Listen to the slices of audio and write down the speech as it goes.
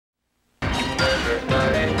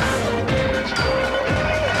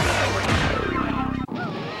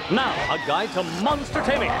Now, a guide to monster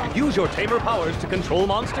taming. Use your tamer powers to control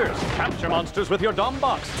monsters. Capture monsters with your Dom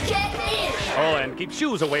Box. Get in! Oh, and keep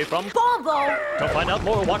shoes away from Bobo! To find out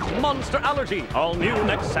more, watch Monster Allergy. All new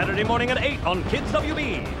next Saturday morning at 8 on Kids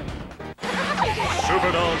WB.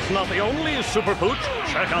 Superdog's not the only super pooch.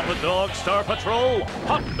 Check out the Dog Star Patrol.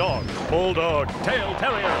 Hot Dog, Bulldog, Tail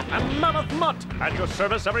Terrier, and Mammoth Mutt. At your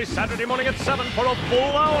service every Saturday morning at 7 for a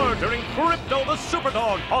full hour during Crypto the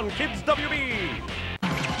Superdog on Kids WB.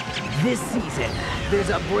 This season, there's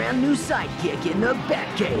a brand new sidekick in the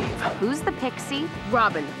Batcave. Who's the pixie?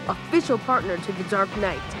 Robin, official partner to the Dark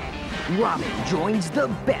Knight. Robin joins the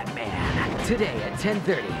Batman today at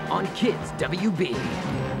 10:30 on Kids WB.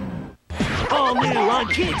 All new on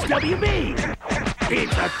Kids WB.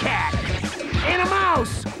 It's a cat and a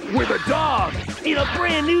mouse with a dog in a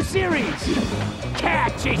brand new series.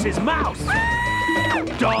 Cat chases mouse.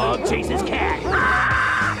 Dog chases cat.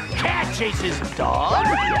 Cat chases dog.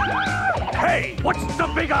 Hey, what's the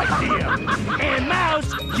big idea? And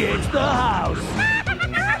mouse gets the house.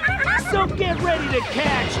 So get ready to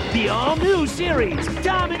catch the all-new series,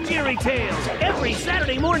 Tom and Jerry Tales, every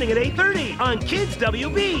Saturday morning at 8:30 on Kids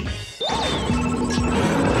WB.